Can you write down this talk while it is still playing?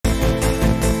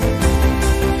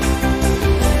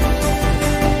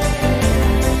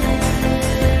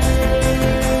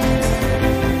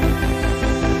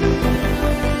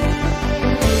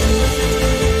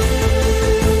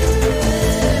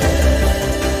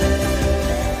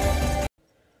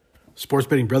Sports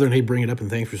Betting Brethren, hey, bring it up, and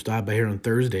thanks for stopping by here on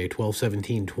Thursday,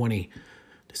 12/17/20,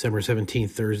 December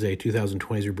 17th, Thursday,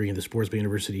 2020, as we're bringing the Sports Betting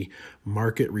University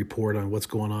market report on what's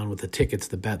going on with the tickets,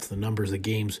 the bets, the numbers, the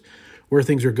games, where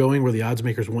things are going, where the odds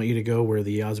makers want you to go, where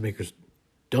the odds makers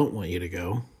don't want you to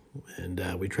go. And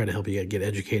we try to help you get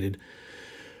educated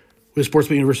with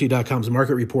sportsbettinguniversity.com's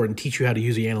market report and teach you how to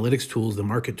use the analytics tools, the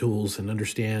market tools, and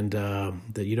understand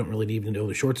that you don't really need to know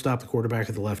the shortstop, the quarterback,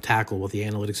 or the left tackle. With the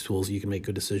analytics tools, you can make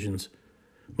good decisions,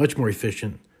 much more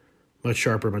efficient, much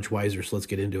sharper, much wiser. So let's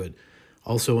get into it.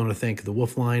 Also, want to thank the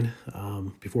Wolf Line.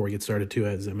 Before we get started, too,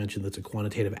 as I mentioned, that's a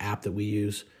quantitative app that we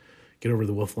use. Get over to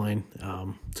the Wolf Line.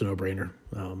 It's a no-brainer.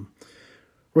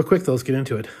 Real quick, though, let's get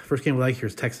into it. First game we like here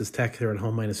is Texas Tech. They're at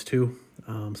home -2.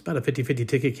 It's about a 50-50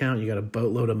 ticket count. You got a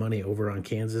boatload of money over on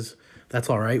Kansas. That's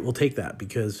all right. We'll take that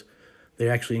because they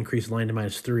actually increased the line to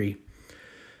 -3.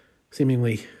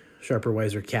 Seemingly sharper,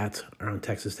 wiser cats are on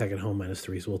Texas Tech at home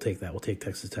 -3, so we'll take that. We'll take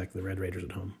Texas Tech, the Red Raiders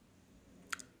at home.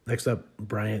 Next up,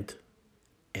 Bryant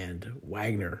and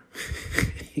Wagner.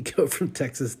 You go from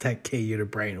Texas Tech KU to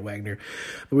Bryant and Wagner.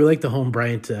 But we like the home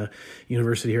Bryant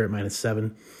University here at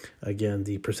 -7. Again,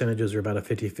 the percentages are about a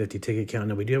 50-50 ticket count.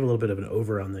 Now, we do have a little bit of an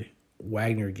over on the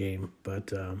Wagner game, but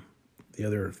the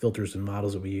other filters and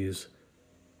models that we use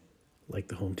like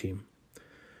the home team.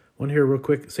 One here real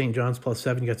quick, St. John's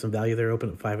 +7. You got some value there, open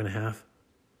at 5.5.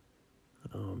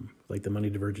 Like the money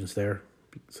divergence there.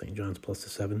 St. John's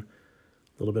 +7.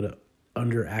 A little bit of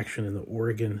under action in the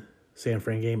Oregon San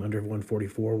Fran game, under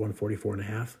 144,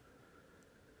 144.5.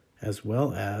 As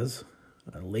well as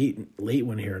a late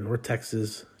one here, North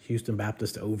Texas, Houston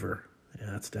Baptist over. Yeah,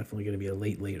 that's definitely going to be a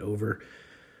late over.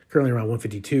 Currently around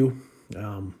 152.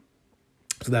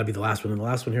 So that'd be the last one. And the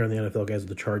last one here on the NFL, guys, are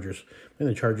the Chargers. And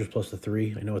the Chargers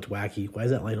 +3. I know it's wacky. Why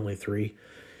is that line only 3?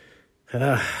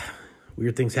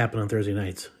 Weird things happen on Thursday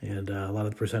nights. And a lot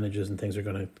of the percentages and things are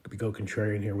going to go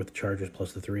contrarian here with the Chargers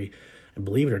 +3. And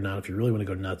believe it or not, if you really want to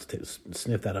go nuts,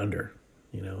 sniff that under.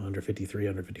 Under 53,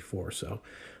 under 54. So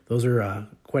those are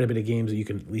quite a bit of games that you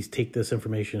can at least take this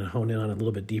information and hone in on it a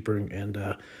little bit deeper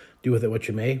and do with it what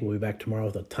you may. We'll be back tomorrow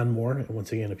with a ton more. And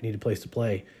once again, if you need a place to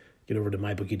play, get over to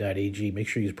mybookie.ag. Make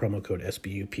sure you use promo code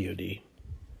SBUPOD.